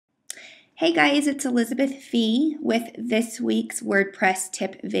Hey guys, it's Elizabeth Fee with this week's WordPress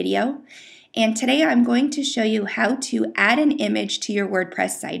tip video. And today I'm going to show you how to add an image to your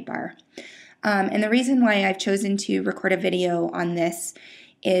WordPress sidebar. And the reason why I've chosen to record a video on this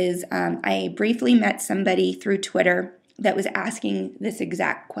is I briefly met somebody through Twitter that was asking this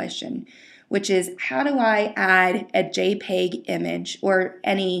exact question, which is how do I add a JPEG image or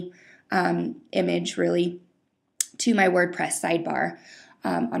any image really to my WordPress sidebar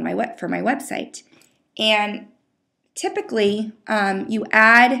for my website. And typically you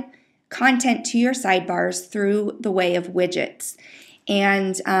add content to your sidebars through the way of widgets.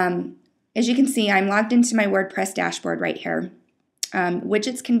 And as you can see, I'm logged into my WordPress dashboard right here.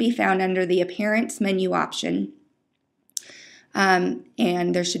 Widgets can be found under the Appearance menu option.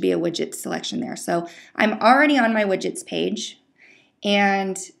 And there should be a widget selection there. So I'm already on my widgets page,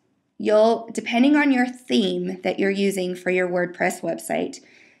 and depending on your theme that you're using for your WordPress website,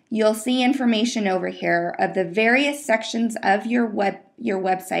 you'll see information over here of the various sections of your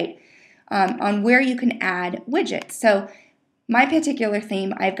website on where you can add widgets. So my particular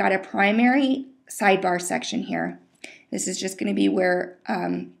theme, I've got a primary sidebar section here. This is just going to be where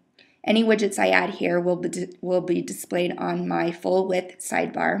any widgets I add here will be displayed on my full width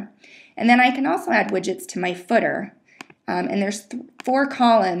sidebar. And then I can also add widgets to my footer. And there's 4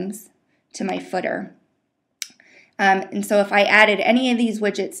 columns to my footer. And so if I added any of these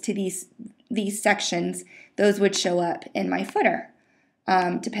widgets to these sections, those would show up in my footer,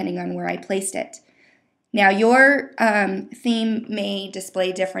 depending on where I placed it. Now your theme may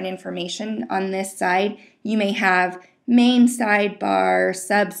display different information on this side. You may have main sidebar,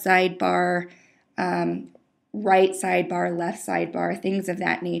 sub sidebar, right sidebar, left sidebar, things of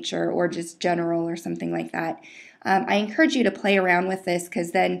that nature, or just general or something like that. I encourage you to play around with this,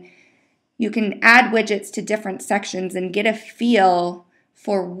 because then you can add widgets to different sections and get a feel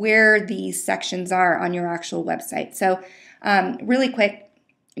for where these sections are on your actual website. So really quick,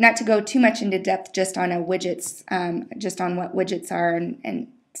 not to go too much into depth just on widgets, just on what widgets are and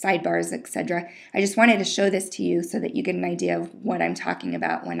sidebars, etc. I just wanted to show this to you so that you get an idea of what I'm talking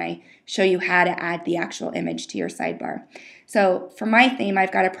about when I show you how to add the actual image to your sidebar. So for my theme,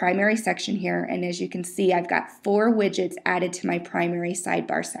 I've got a primary section here, and as you can see, I've got 4 widgets added to my primary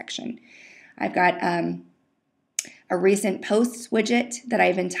sidebar section. I've got a recent posts widget that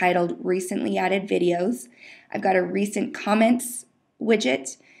I've entitled Recently Added Videos. I've got a recent comments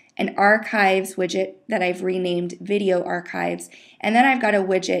widget, an archives widget that I've renamed Video Archives, and then I've got a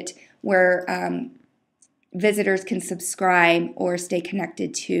widget where visitors can subscribe or stay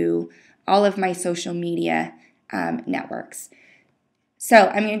connected to all of my social media networks. So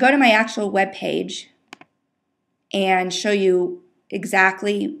I'm going to go to my actual web page and show you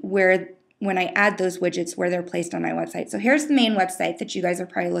exactly where, when I add those widgets, where they're placed on my website. So here's the main website that you guys are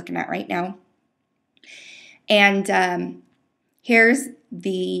probably looking at right now. And here's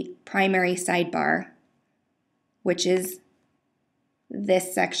the primary sidebar, which is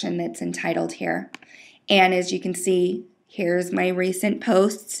this section that's entitled here. And as you can see, here's my recent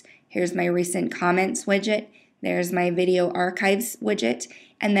posts, here's my recent comments widget, there's my video archives widget,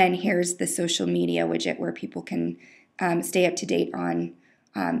 and then here's the social media widget where people can stay up to date on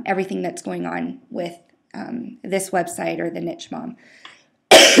everything that's going on with this website or the Niche Mom.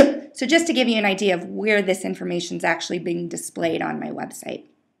 So just to give you an idea of where this information is actually being displayed on my website.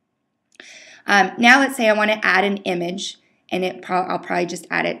 Now let's say I want to add an image, and I'll probably just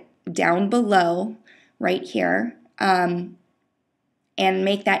add it down below right here, and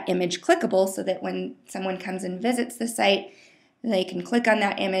make that image clickable so that when someone comes and visits the site, they can click on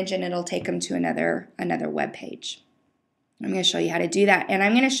that image and it'll take them to another web page. I'm going to show you how to do that, and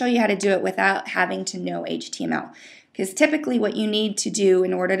I'm going to show you how to do it without having to know HTML, because typically what you need to do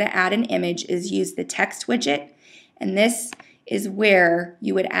in order to add an image is use the text widget, and this is where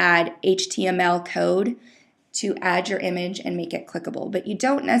you would add HTML code to add your image and make it clickable. But you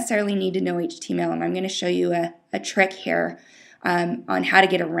don't necessarily need to know HTML, and I'm going to show you a trick here on how to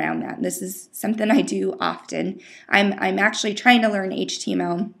get around that. This is something I do often. I'm actually trying to learn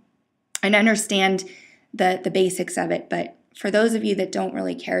HTML and understand the basics of it, but for those of you that don't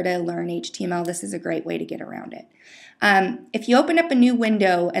really care to learn HTML, this is a great way to get around it. If you open up a new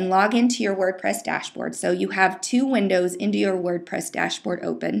window and log into your WordPress dashboard, so you have 2 windows into your WordPress dashboard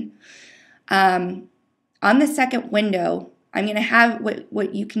open, on the second window, I'm going to have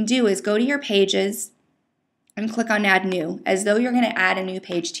what you can do is go to your pages and click on Add New, as though you're going to add a new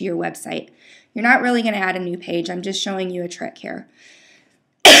page to your website. You're not really going to add a new page. I'm just showing you a trick here.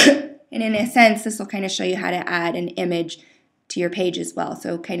 And in a sense, this will kind of show you how to add an image to your page as well.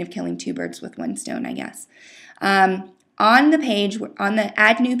 So kind of killing 2 birds with 1 stone, I guess. On the page, on the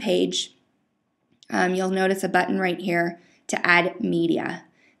Add New page, you'll notice a button right here to add media.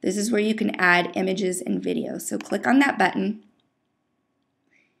 This is where you can add images and videos. So click on that button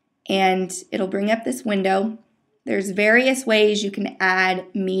and it'll bring up this window. There's various ways you can add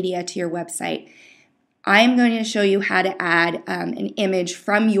media to your website. I'm going to show you how to add an image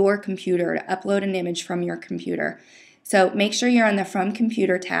from your computer, to upload an image from your computer. So make sure you're on the From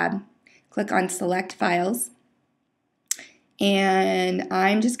Computer tab. Click on Select Files. And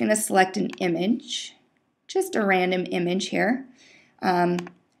I'm just going to select an image, just a random image here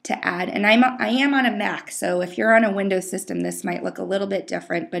to add. And I am on a Mac, so if you're on a Windows system, this might look a little bit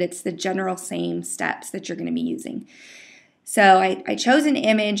different, but it's the general same steps that you're going to be using. So I chose an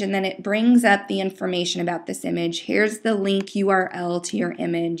image, and then it brings up the information about this image. Here's the link URL to your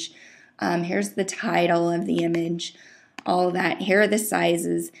image. Here's the title of the image, all of that. Here are the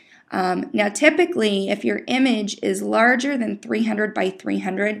sizes. Now, typically, if your image is larger than 300 by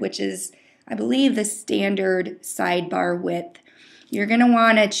 300, which is, I believe, the standard sidebar width, you're going to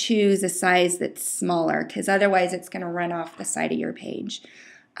want to choose a size that's smaller because otherwise it's going to run off the side of your page.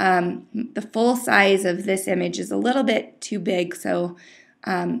 The full size of this image is a little bit too big, so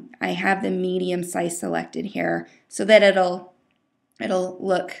I have the medium size selected here so that it'll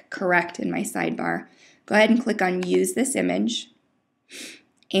look correct in my sidebar. Go ahead and click on Use this image,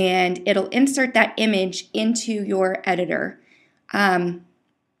 and it'll insert that image into your editor. Now,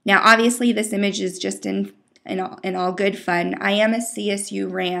 obviously, this image is just in all good fun. I am a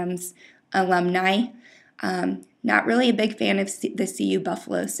CSU Rams alumni. Not really a big fan of the CU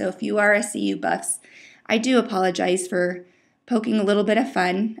Buffalo, so if you are a CU Buffs, I do apologize for poking a little bit of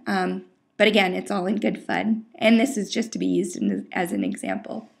fun. But again, it's all in good fun, and this is just to be used as an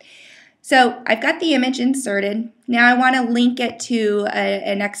example. So I've got the image inserted. Now I want to link it to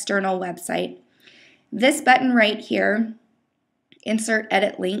an external website. This button right here, Insert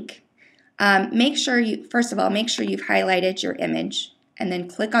Edit Link, first of all, make sure you've highlighted your image, and then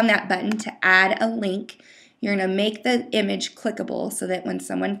click on that button to add a link. You're going to make the image clickable so that when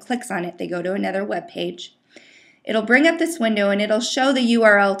someone clicks on it, they go to another web page. It'll bring up this window, and it'll show the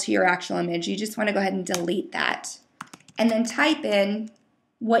URL to your actual image. You just want to go ahead and delete that, and then type in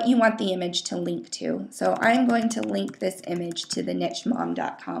what you want the image to link to. So I'm going to link this image to the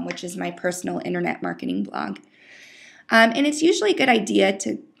nichemom.com, which is my personal internet marketing blog. And it's usually a good idea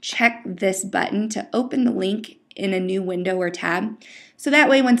to check this button to open the link in a new window or tab. So that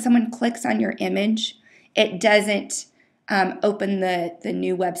way when someone clicks on your image, it doesn't open the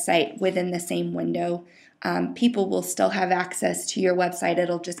new website within the same window. People will still have access to your website.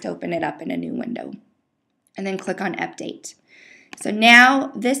 It'll just open it up in a new window. And then click on Update. So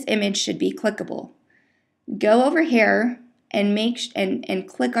now this image should be clickable. Go over here and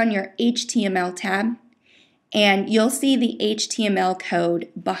click on your HTML tab, and you'll see the HTML code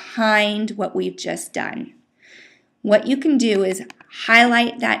behind what we've just done. What you can do is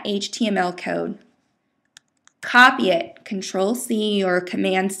highlight that HTML code, copy it, Control-C or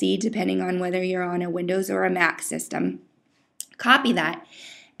Command-C, depending on whether you're on a Windows or a Mac system. Copy that,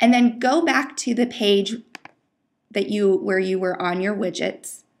 and then go back to the page where you were on your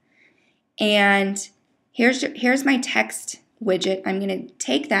widgets. And here's my text widget. I'm going to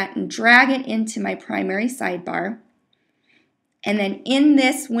take that and drag it into my primary sidebar. And then in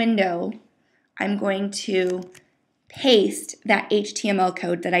this window, I'm going to paste that HTML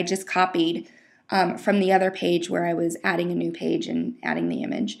code that I just copied from the other page where I was adding a new page and adding the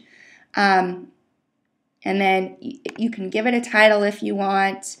image. And then you can give it a title if you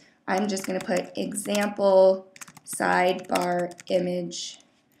want. I'm just going to put example sidebar image.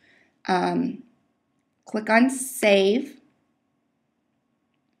 Click on Save.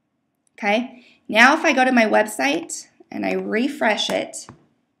 Okay, now if I go to my website and I refresh it,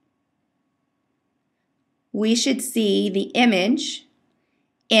 we should see the image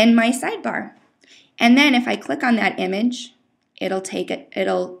in my sidebar. And then if I click on that image, it'll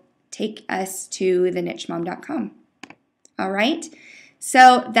take us to the nichemom.com. All right.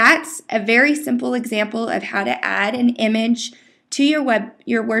 So that's a very simple example of how to add an image to your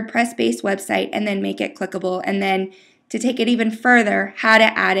WordPress-based website and then make it clickable, and then to take it even further, how to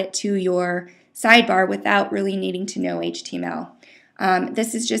add it to your sidebar without really needing to know HTML.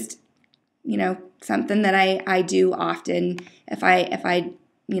 This is just, something that I do often. If I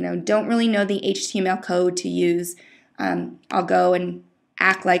don't really know the HTML code to use, I'll go and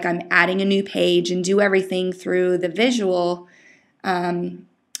act like I'm adding a new page and do everything through the visual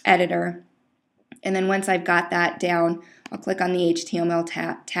editor. And then once I've got that down, I'll click on the HTML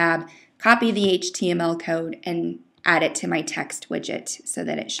tab, copy the HTML code, and add it to my text widget so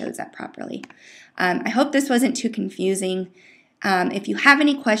that it shows up properly. I hope this wasn't too confusing. If you have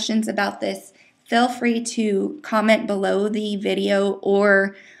any questions about this, feel free to comment below the video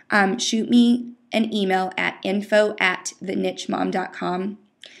or shoot me an email at info@thenichemom.com.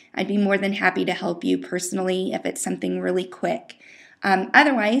 I'd be more than happy to help you personally if it's something really quick.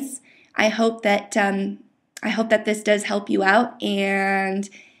 Otherwise, I hope that this does help you out, and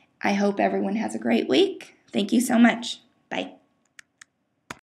I hope everyone has a great week. Thank you so much. Bye.